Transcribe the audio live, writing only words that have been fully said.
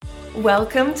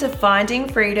Welcome to Finding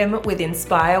Freedom with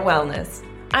Inspire Wellness.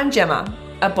 I'm Gemma,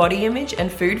 a body image and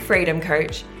food freedom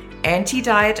coach,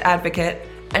 anti-diet advocate,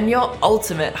 and your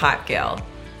ultimate hype girl.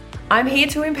 I'm here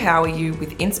to empower you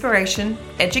with inspiration,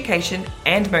 education,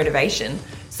 and motivation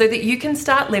so that you can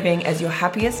start living as your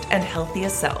happiest and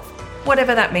healthiest self,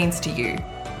 whatever that means to you.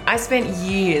 I spent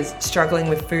years struggling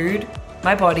with food,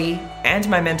 my body, and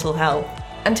my mental health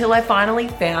until I finally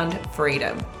found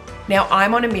freedom. Now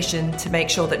I'm on a mission to make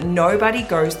sure that nobody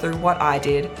goes through what I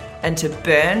did and to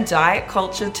burn diet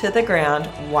culture to the ground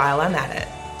while I'm at it.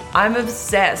 I'm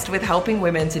obsessed with helping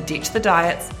women to ditch the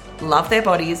diets, love their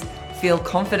bodies, feel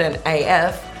confident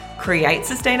AF, create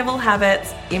sustainable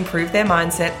habits, improve their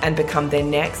mindset, and become their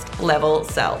next level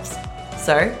selves.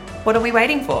 So, what are we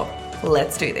waiting for?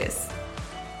 Let's do this.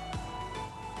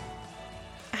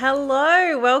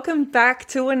 Hello, welcome back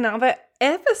to another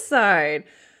episode.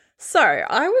 So,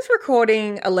 I was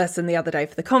recording a lesson the other day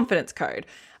for the Confidence Code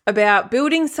about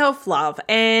building self-love,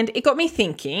 and it got me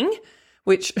thinking,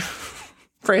 which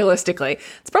realistically,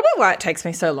 it's probably why it takes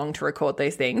me so long to record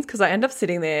these things, because I end up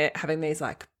sitting there having these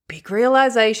like big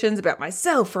realizations about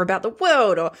myself or about the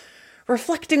world or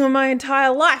reflecting on my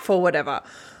entire life or whatever.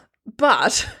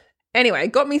 But anyway,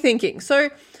 it got me thinking. So,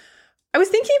 I was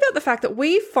thinking about the fact that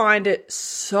we find it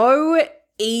so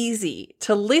easy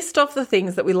to list off the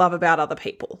things that we love about other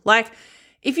people. Like,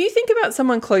 if you think about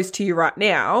someone close to you right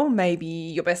now, maybe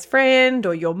your best friend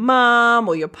or your mum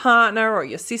or your partner or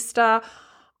your sister,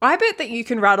 I bet that you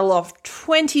can rattle off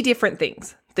 20 different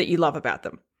things that you love about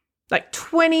them. Like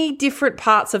 20 different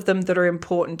parts of them that are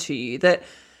important to you, that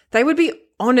they would be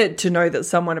honored to know that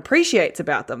someone appreciates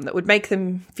about them, that would make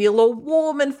them feel all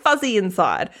warm and fuzzy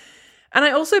inside. And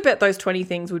I also bet those 20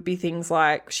 things would be things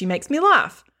like, she makes me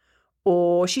laugh,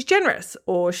 or she's generous,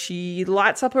 or she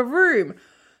lights up a room.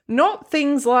 Not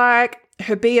things like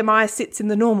her BMI sits in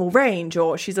the normal range,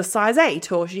 or she's a size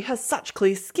 8, or she has such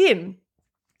clear skin.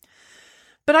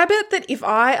 But I bet that if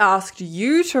I asked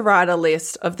you to write a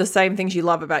list of the same things you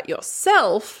love about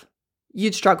yourself,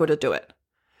 you'd struggle to do it.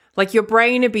 Like, your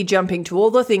brain would be jumping to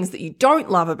all the things that you don't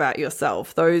love about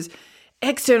yourself, those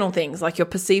external things like your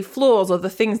perceived flaws or the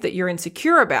things that you're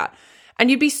insecure about. And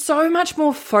you'd be so much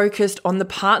more focused on the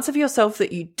parts of yourself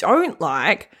that you don't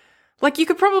like. Like, you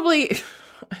could probably,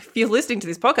 if you're listening to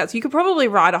this podcast, you could probably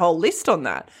write a whole list on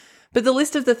that. But the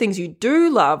list of the things you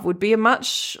do love would be a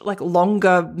much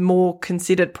longer, more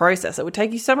considered process. It would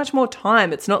take you so much more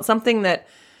time. It's not something that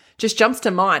just jumps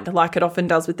to mind like it often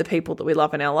does with the people that we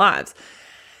love in our lives.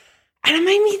 And it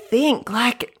made me think,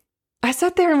 I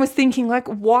sat there and was thinking,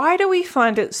 why do we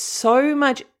find it so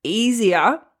much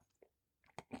easier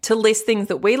to list things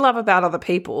that we love about other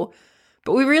people,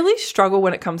 but we really struggle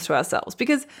when it comes to ourselves?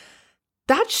 Because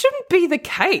that shouldn't be the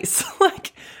case.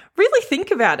 Really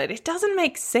think about it. It doesn't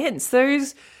make sense.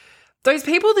 Those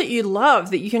people that you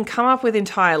love that you can come up with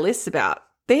entire lists about,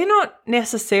 they're not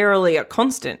necessarily a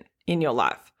constant in your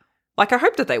life. I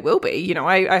hope that they will be.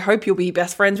 I hope you'll be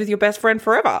best friends with your best friend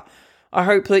forever. I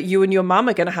hope that you and your mum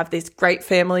are going to have this great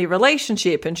family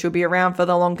relationship and she'll be around for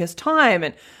the longest time.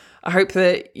 And I hope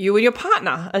that you and your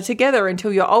partner are together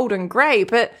until you're old and grey,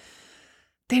 but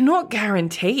they're not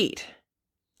guaranteed.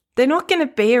 They're not going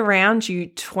to be around you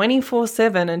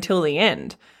 24/7 until the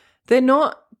end. They're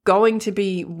not going to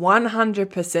be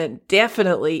 100%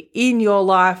 definitely in your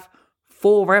life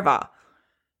forever.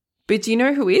 But do you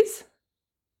know who is?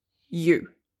 You.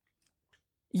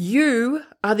 You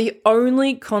are the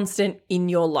only constant in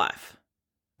your life.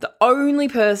 The only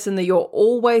person that you're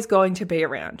always going to be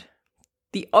around.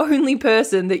 The only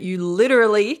person that you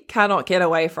literally cannot get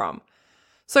away from.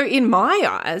 So in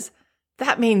my eyes,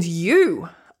 that means you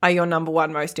are your number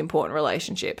one most important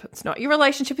relationship. It's not your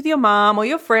relationship with your mom or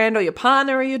your friend or your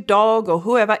partner or your dog or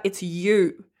whoever. It's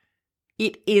you.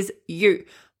 It is you.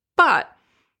 But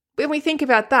when we think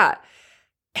about that,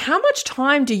 how much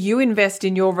time do you invest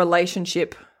in your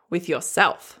relationship with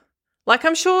yourself?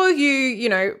 I'm sure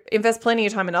you invest plenty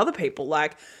of time in other people.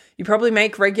 You probably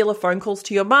make regular phone calls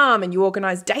to your mom and you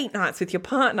organize date nights with your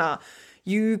partner.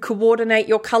 You coordinate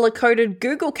your color-coded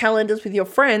Google calendars with your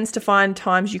friends to find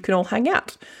times you can all hang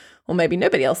out. Or maybe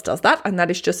nobody else does that, and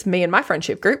that is just me and my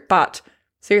friendship group. But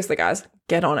seriously, guys,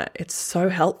 get on it. It's so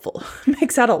helpful. It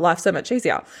makes adult life so much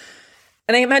easier.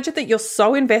 And I imagine that you're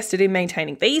so invested in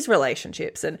maintaining these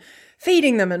relationships and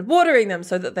feeding them and watering them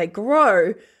so that they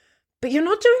grow, but you're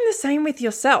not doing the same with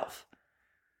yourself.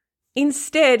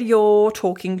 Instead, you're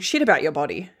talking shit about your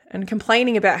body and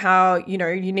complaining about how, you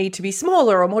need to be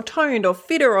smaller or more toned or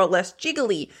fitter or less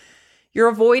jiggly. You're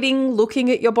avoiding looking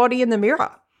at your body in the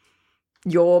mirror.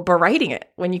 You're berating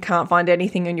it when you can't find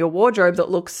anything in your wardrobe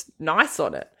that looks nice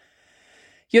on it.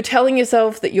 You're telling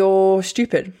yourself that you're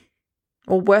stupid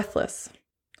or worthless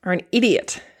or an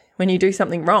idiot when you do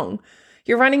something wrong.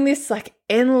 You're running this like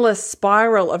endless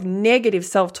spiral of negative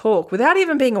self-talk without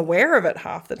even being aware of it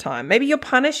half the time. Maybe you're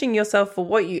punishing yourself for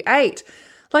what you ate.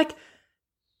 Like,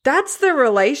 that's the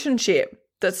relationship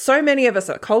that so many of us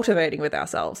are cultivating with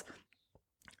ourselves.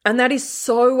 And that is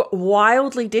so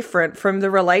wildly different from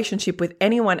the relationship with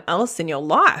anyone else in your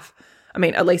life. I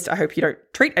mean, at least I hope you don't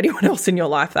treat anyone else in your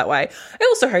life that way. I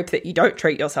also hope that you don't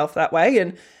treat yourself that way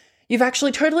and you've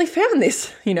actually totally found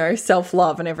this,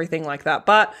 self-love and everything like that.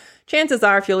 But chances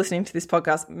are, if you're listening to this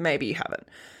podcast, maybe you haven't.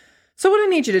 So what I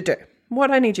need you to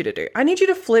do, I need you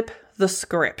to flip the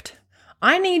script.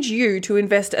 I need you to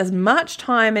invest as much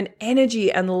time and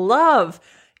energy and love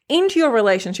into your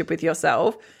relationship with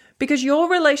yourself, because your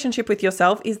relationship with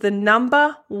yourself is the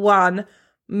number one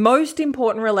most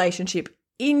important relationship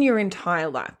in your entire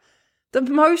life. The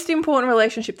most important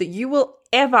relationship that you will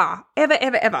ever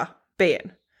be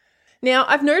in. Now,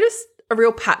 I've noticed a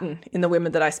real pattern in the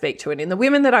women that I speak to and in the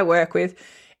women that I work with,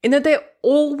 in that they're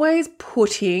always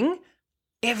putting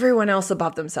everyone else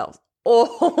above themselves.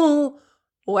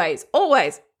 Always.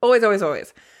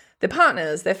 Their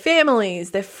partners, their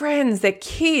families, their friends, their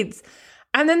kids.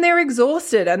 And then they're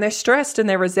exhausted and they're stressed and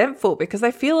they're resentful because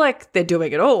they feel like they're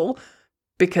doing it all,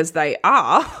 because they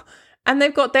are. And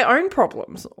they've got their own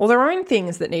problems or their own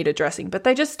things that need addressing, but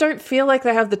they just don't feel like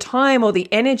they have the time or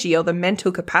the energy or the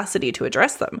mental capacity to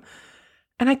address them.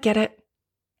 And I get it.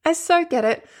 I so get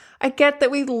it. I get that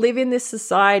we live in this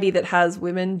society that has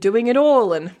women doing it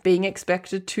all and being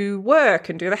expected to work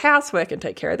and do the housework and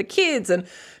take care of the kids and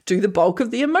do the bulk of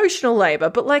the emotional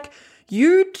labor. But like,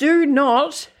 you do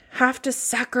not have to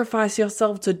sacrifice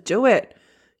yourself to do it.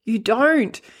 You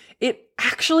don't. It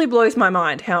actually blows my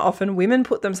mind how often women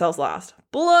put themselves last.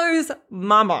 Blows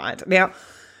my mind. Now,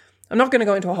 I'm not going to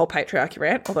go into a whole patriarchy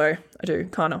rant, although I do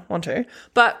kind of want to,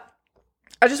 but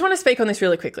I just want to speak on this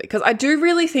really quickly because I do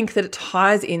really think that it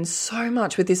ties in so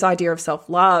much with this idea of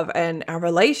self-love and our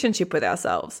relationship with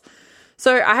ourselves.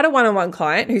 So I had a one-on-one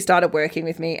client who started working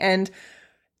with me, and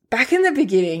back in the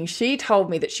beginning, she told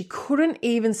me that she couldn't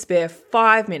even spare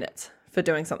 5 minutes for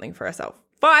doing something for herself.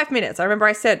 5 minutes. I remember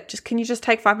I said, can you just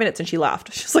take 5 minutes? And she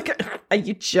laughed. She's like, are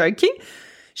you joking?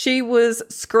 She was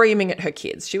screaming at her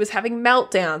kids. She was having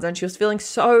meltdowns and she was feeling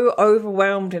so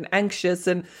overwhelmed and anxious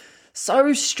and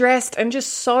so stressed and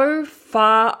just so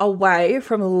far away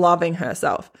from loving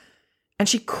herself. And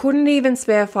she couldn't even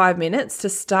spare 5 minutes to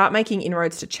start making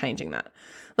inroads to changing that.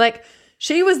 Like,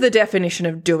 she was the definition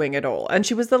of doing it all. And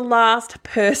she was the last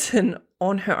person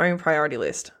on her own priority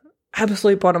list.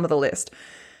 Absolute bottom of the list.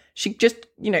 She just,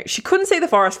 she couldn't see the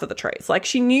forest for the trees. Like,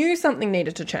 she knew something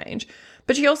needed to change,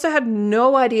 but she also had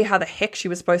no idea how the heck she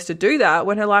was supposed to do that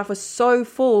when her life was so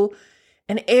full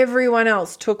and everyone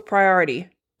else took priority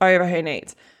over her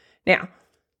needs. Now,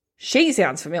 she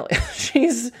sounds familiar.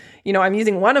 She's, I'm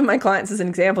using one of my clients as an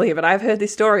example here, but I've heard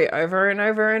this story over and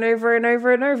over and over and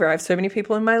over and over. I have so many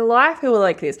people in my life who are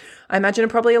like this. I imagine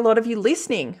probably a lot of you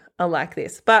listening are like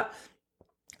this, but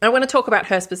I want to talk about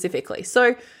her specifically.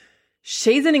 So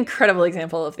she's an incredible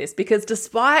example of this because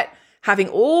despite having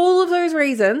all of those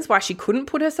reasons why she couldn't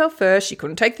put herself first, she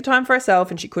couldn't take the time for herself,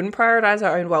 and she couldn't prioritize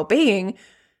her own well-being,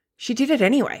 she did it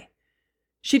anyway.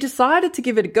 She decided to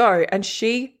give it a go and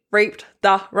she reaped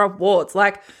the rewards.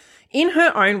 Like, in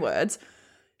her own words,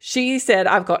 she said,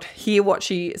 I've got here what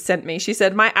she sent me. She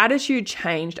said, my attitude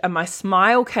changed and my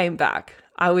smile came back.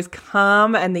 I was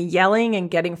calm and the yelling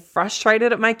and getting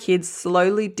frustrated at my kids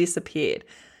slowly disappeared.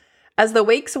 As the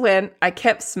weeks went, I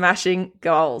kept smashing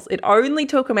goals. It only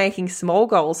took making small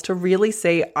goals to really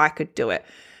see I could do it.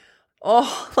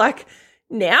 Oh, like,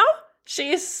 now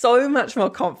she is so much more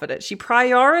confident. She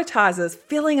prioritizes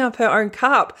filling up her own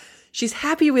cup. She's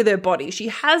happy with her body. She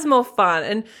has more fun.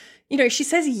 And, she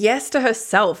says yes to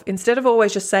herself instead of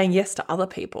always just saying yes to other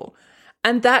people.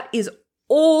 And that is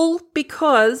all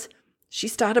because she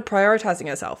started prioritizing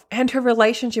herself and her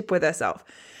relationship with herself.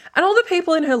 And all the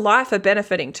people in her life are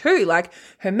benefiting too. Like,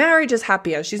 her marriage is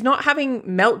happier. She's not having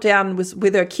meltdown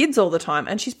with her kids all the time.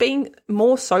 And she's being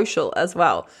more social as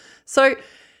well. So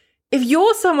if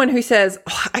you're someone who says,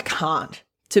 I can't,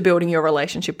 to building your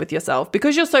relationship with yourself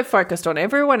because you're so focused on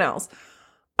everyone else,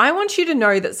 I want you to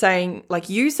know that saying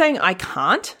I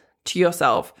can't to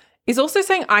yourself is also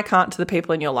saying I can't to the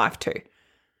people in your life too.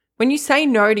 When you say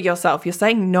no to yourself, you're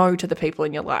saying no to the people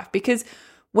in your life because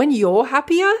when you're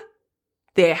happier,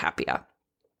 they're happier.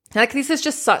 Like, this is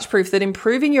just such proof that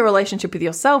improving your relationship with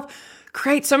yourself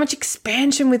creates so much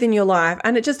expansion within your life,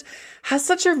 and it just has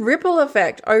such a ripple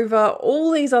effect over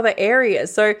all these other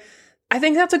areas. So I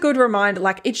think that's a good reminder.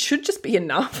 Like, it should just be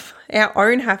enough.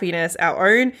 Our own happiness, our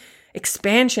own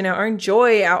expansion, our own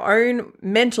joy, our own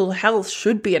mental health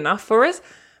should be enough for us.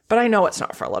 But I know it's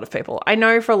not for a lot of people. I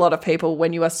know for a lot of people,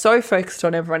 when you are so focused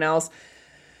on everyone else,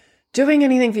 doing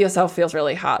anything for yourself feels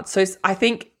really hard. So I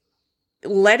think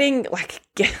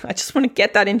I just want to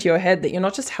get that into your head that you're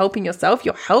not just helping yourself,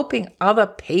 you're helping other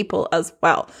people as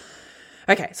well.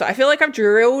 Okay, so I feel like I've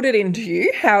drilled it into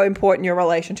you how important your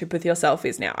relationship with yourself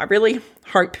is now. I really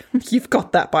hope you've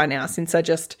got that by now, since I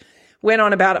just went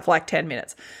on about it for like 10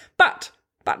 minutes. But,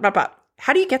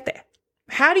 how do you get there?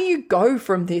 How do you go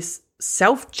from this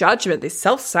self-judgment, this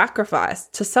self-sacrifice,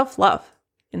 to self-love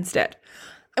instead?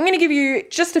 I'm going to give you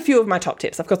just a few of my top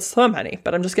tips. I've got so many,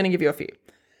 but I'm just going to give you a few.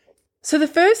 So the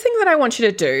first thing that I want you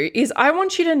to do is I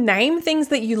want you to name things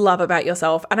that you love about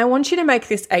yourself, and I want you to make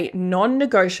this a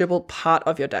non-negotiable part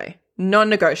of your day.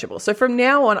 Non-negotiable. So from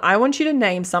now on, I want you to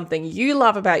name something you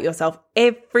love about yourself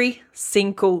every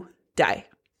single day.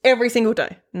 Every single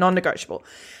day. Non-negotiable.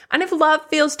 And if love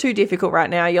feels too difficult right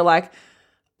now, you're like,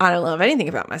 I don't love anything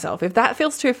about myself. If that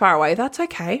feels too far away, that's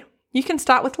okay. You can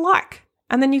start with like,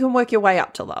 and then you can work your way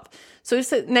up to love. So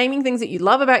if naming things that you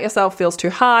love about yourself feels too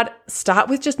hard, start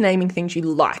with just naming things you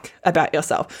like about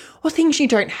yourself, or things you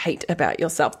don't hate about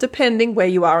yourself, depending where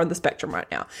you are on the spectrum right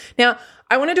now. Now,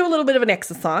 I want to do a little bit of an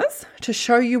exercise to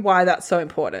show you why that's so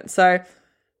important. So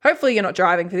hopefully you're not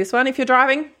driving for this one. If you're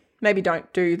driving, maybe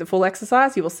don't do the full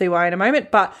exercise. You will see why in a moment.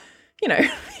 But,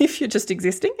 if you're just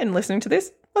existing and listening to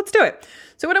this, let's do it.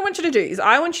 So what I want you to do is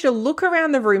I want you to look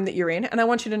around the room that you're in, and I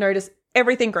want you to notice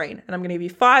everything green. And I'm going to give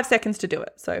you 5 seconds to do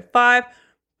it. So 5,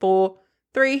 4,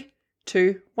 3,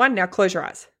 2, 1. Now close your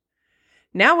eyes.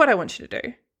 Now what I want you to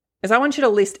do is I want you to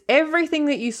list everything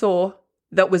that you saw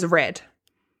that was red.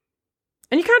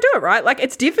 And you can't do it, right? Like,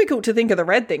 it's difficult to think of the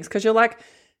red things because you're like,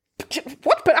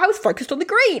 what? But I was focused on the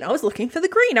green. I was looking for the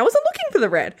green. I wasn't looking for the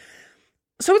red.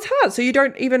 So it's hard. So you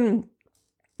don't even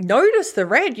notice the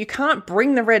red. You can't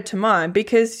bring the red to mind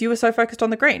because you were so focused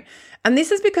on the green. And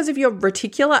this is because of your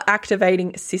reticular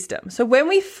activating system. So when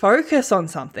we focus on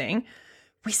something,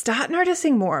 we start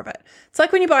noticing more of it. It's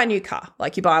like when you buy a new car,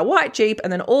 like you buy a white Jeep,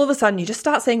 and then all of a sudden you just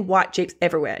start seeing white Jeeps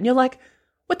everywhere. And you're like,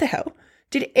 what the hell?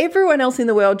 Did everyone else in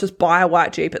the world just buy a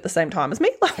white Jeep at the same time as me?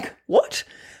 Like, what?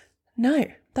 No,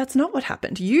 that's not what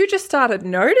happened. You just started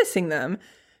noticing them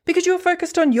because you were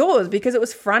focused on yours, because it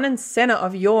was front and center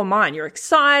of your mind. You're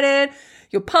excited.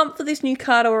 You're pumped for this new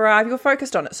car to arrive. You're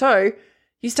focused on it. So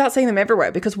you start seeing them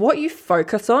everywhere because what you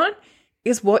focus on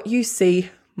is what you see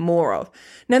more of.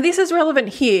 Now, this is relevant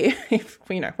here. If,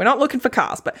 we're not looking for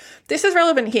cars, but this is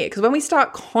relevant here because when we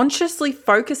start consciously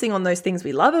focusing on those things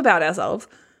we love about ourselves,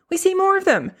 we see more of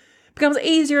them. It becomes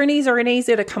easier and easier and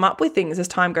easier to come up with things as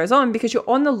time goes on because you're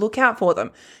on the lookout for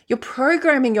them. You're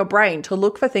programming your brain to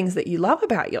look for things that you love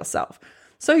about yourself.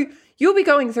 So you'll be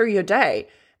going through your day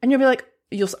and you'll be like,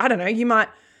 you might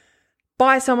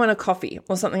buy someone a coffee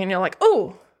or something and you're like,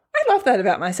 oh, I love that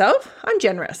about myself. I'm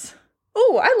generous.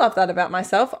 Oh, I love that about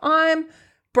myself. I'm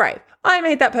brave. I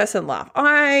made that person laugh.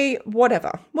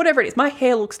 Whatever it is. My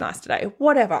hair looks nice today.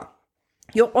 Whatever.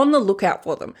 You're on the lookout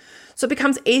for them. So it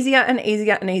becomes easier and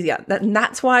easier and easier. And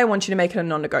that's why I want you to make it a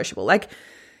non-negotiable. Like,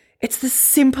 it's the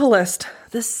simplest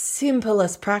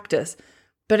practice,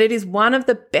 but it is one of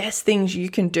the best things you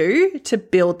can do to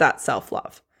build that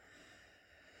self-love.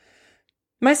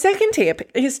 My second tip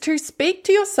is to speak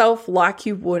to yourself like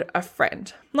you would a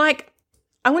friend. Like,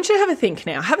 I want you to have a think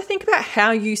now. Have a think about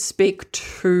how you speak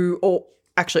to,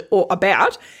 or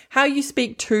about how you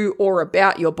speak to or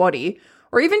about your body,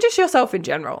 or even just yourself in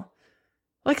general.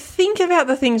 Like, think about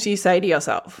the things you say to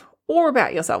yourself or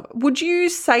about yourself. Would you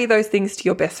say those things to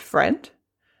your best friend?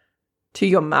 To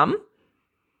your mum?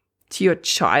 To your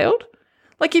child?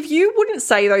 Like, if you wouldn't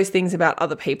say those things about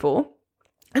other people,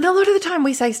 and a lot of the time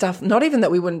we say stuff, not even that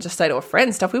we wouldn't just say to a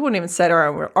friend, stuff we wouldn't even say to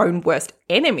our own worst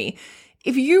enemy.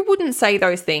 If you wouldn't say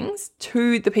those things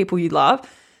to the people you love,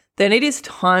 then it is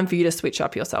time for you to switch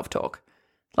up your self-talk.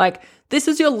 Like, this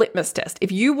is your litmus test. If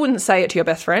you wouldn't say it to your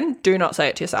best friend, do not say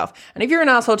it to yourself. And if you're an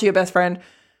asshole to your best friend,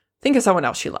 think of someone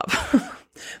else you love.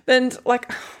 And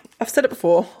like, I've said it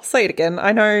before, I'll say it again.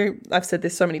 I know I've said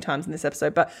this so many times in this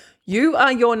episode, but you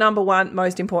are your number one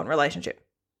most important relationship.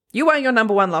 You are your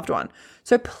number one loved one.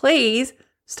 So please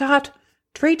start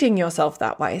treating yourself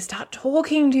that way. Start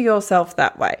talking to yourself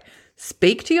that way.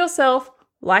 Speak to yourself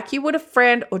like you would a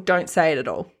friend, or don't say it at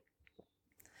all.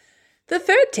 The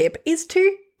third tip is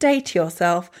to date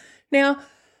yourself. Now,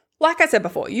 like I said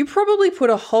before, you probably put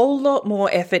a whole lot more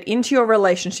effort into your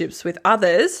relationships with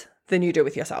others than you do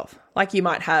with yourself. Like, you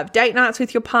might have date nights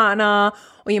with your partner,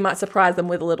 or you might surprise them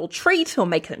with a little treat or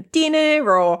make them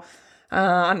dinner, or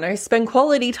I don't know, spend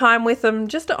quality time with them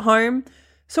just at home.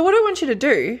 So what I want you to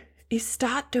do is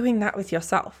start doing that with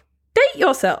yourself. Date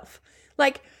yourself.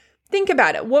 Like, think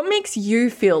about it. What makes you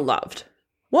feel loved?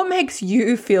 What makes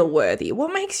you feel worthy?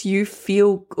 What makes you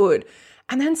feel good?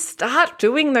 And then start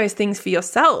doing those things for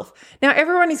yourself. Now,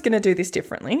 everyone is going to do this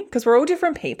differently because we're all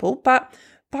different people, but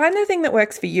find the thing that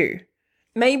works for you.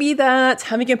 Maybe that's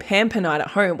having a pamper night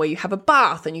at home where you have a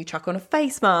bath and you chuck on a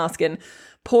face mask and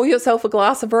pour yourself a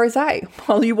glass of rosé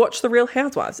while you watch The Real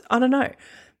Housewives. I don't know.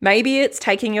 Maybe it's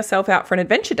taking yourself out for an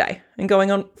adventure day and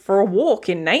going on for a walk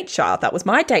in nature. That was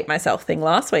my date myself thing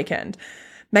last weekend.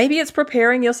 Maybe it's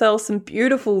preparing yourself some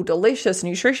beautiful, delicious,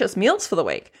 nutritious meals for the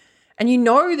week. And you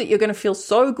know that you're going to feel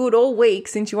so good all week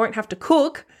since you won't have to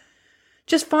cook.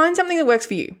 Just find something that works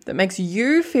for you, that makes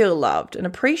you feel loved and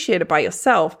appreciated by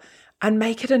yourself, and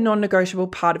make it a non-negotiable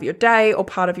part of your day or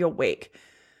part of your week.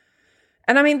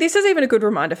 And I mean, this is even a good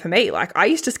reminder for me. Like, I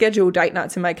used to schedule date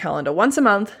nights in my calendar once a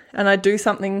month, and I'd do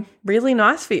something really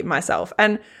nice for myself.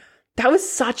 And that was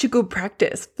such a good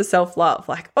practice for self-love.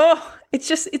 Like,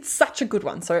 it's such a good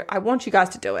one. So I want you guys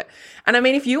to do it. And I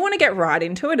mean, if you want to get right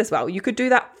into it as well, you could do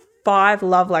that 5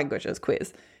 love languages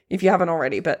quiz if you haven't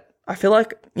already. But I feel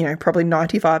like, probably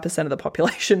 95% of the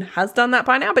population has done that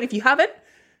by now. But if you haven't,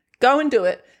 go and do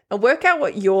it and work out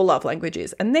what your love language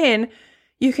is. And then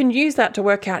you can use that to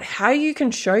work out how you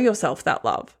can show yourself that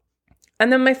love.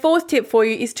 And then my 4th tip for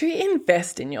you is to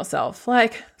invest in yourself.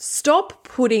 Like, stop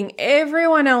putting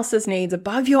everyone else's needs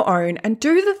above your own and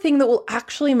do the thing that will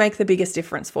actually make the biggest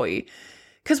difference for you.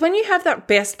 Because when you have that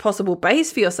best possible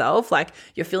base for yourself, like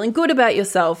you're feeling good about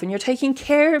yourself and you're taking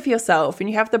care of yourself and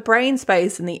you have the brain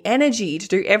space and the energy to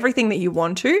do everything that you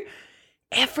want to,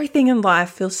 everything in life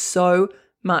feels so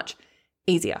much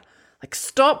easier. Like,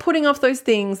 stop putting off those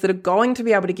things that are going to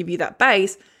be able to give you that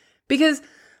base, because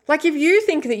like, if you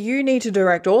think that you need to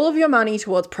direct all of your money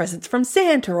towards presents from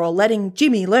Santa or letting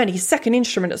Jimmy learn his second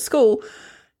instrument at school,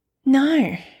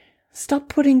 no, stop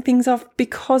putting things off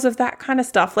because of that kind of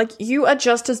stuff. Like, you are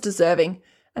just as deserving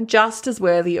and just as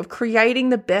worthy of creating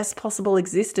the best possible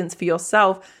existence for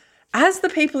yourself as the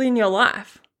people in your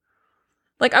life.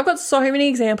 Like, I've got so many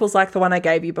examples like the one I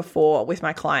gave you before with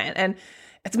my client, and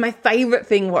it's my favorite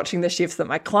thing watching the shifts that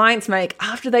my clients make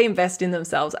after they invest in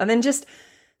themselves, and then just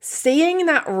seeing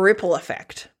that ripple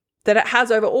effect that it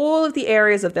has over all of the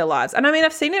areas of their lives. And I mean,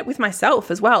 I've seen it with myself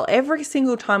as well. Every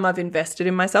single time I've invested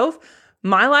in myself,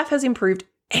 my life has improved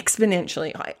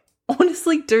exponentially. I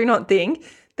honestly do not think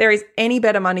there is any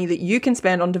better money that you can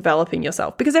spend on developing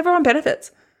yourself, because everyone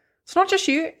benefits. It's not just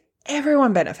you,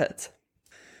 everyone benefits.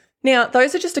 Now,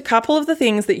 those are just a couple of the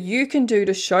things that you can do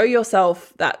to show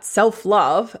yourself that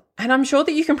self-love, and I'm sure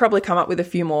that you can probably come up with a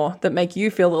few more that make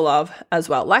you feel the love as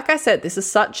well. Like I said, this is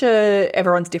such a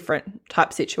everyone's different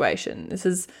type situation. This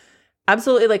is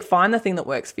absolutely like, find the thing that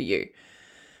works for you.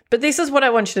 But this is what I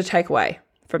want you to take away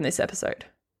from this episode.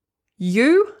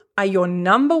 You are your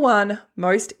number one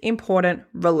most important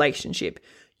relationship.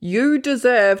 You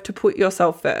deserve to put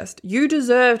yourself first. You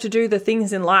deserve to do the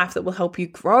things in life that will help you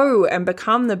grow and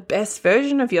become the best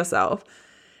version of yourself.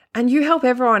 And you help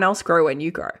everyone else grow when you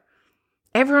grow.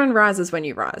 Everyone rises when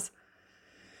you rise.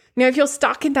 Now, if you're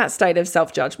stuck in that state of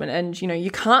self-judgment and, you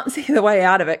can't see the way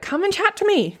out of it, come and chat to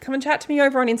me. Come and chat to me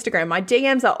over on Instagram. My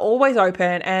DMs are always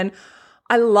open, and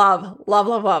I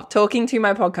love talking to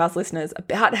my podcast listeners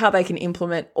about how they can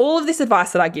implement all of this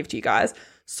advice that I give to you guys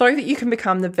so that you can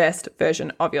become the best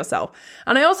version of yourself.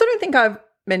 And I also don't think I've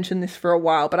mentioned this for a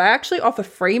while, but I actually offer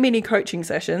free mini coaching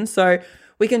sessions. So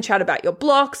we can chat about your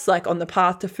blocks, like on the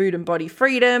path to food and body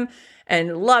freedom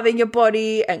and loving your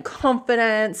body and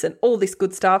confidence and all this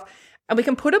good stuff. And we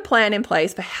can put a plan in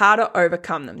place for how to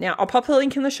overcome them. Now, I'll pop a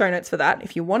link in the show notes for that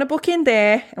if you want to book in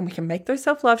there, and we can make those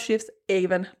self-love shifts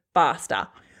even faster.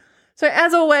 So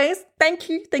as always, thank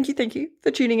you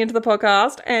for tuning into the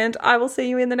podcast, and I will see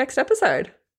you in the next episode.